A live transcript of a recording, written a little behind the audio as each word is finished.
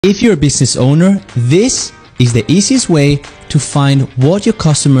If you're a business owner, this is the easiest way to find what your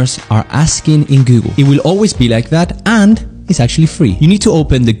customers are asking in Google. It will always be like that, and it's actually free. You need to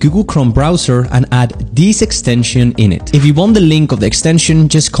open the Google Chrome browser and add this extension in it. If you want the link of the extension,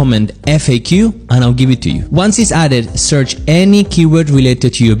 just comment FAQ and I'll give it to you. Once it's added, search any keyword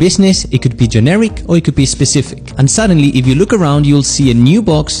related to your business. It could be generic or it could be specific. And suddenly, if you look around, you'll see a new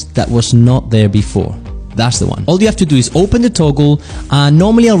box that was not there before. That's the one. All you have to do is open the toggle, and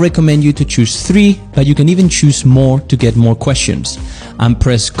normally I'll recommend you to choose 3, but you can even choose more to get more questions. And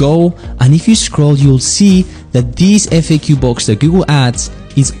press go, and if you scroll, you'll see that this FAQ box that Google adds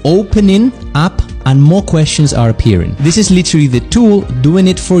is opening up and more questions are appearing. This is literally the tool doing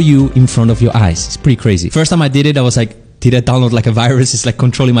it for you in front of your eyes. It's pretty crazy. First time I did it, I was like, did I download like a virus? It's like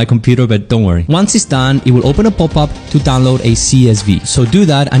controlling my computer, but don't worry. Once it's done, it will open a pop-up to download a CSV. So do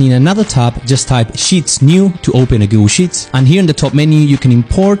that, and in another tab, just type Sheets New to open a Google Sheets. And here in the top menu, you can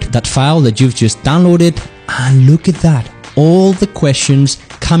import that file that you've just downloaded. And look at that. All the questions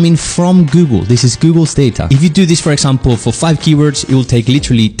coming from Google. This is Google's data. If you do this, for example, for 5 keywords, it will take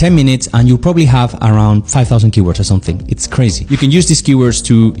literally 10 minutes and you'll probably have around 5,000 keywords or something. It's crazy. You can use these keywords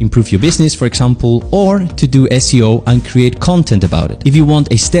to improve your business, for example, or to do SEO and create content about it. If you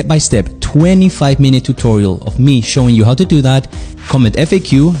want a step-by-step 25-minute tutorial of me showing you how to do that, comment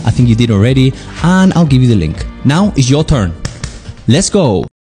FAQ, I think you did already, and I'll give you the link. Now it's your turn. Let's go.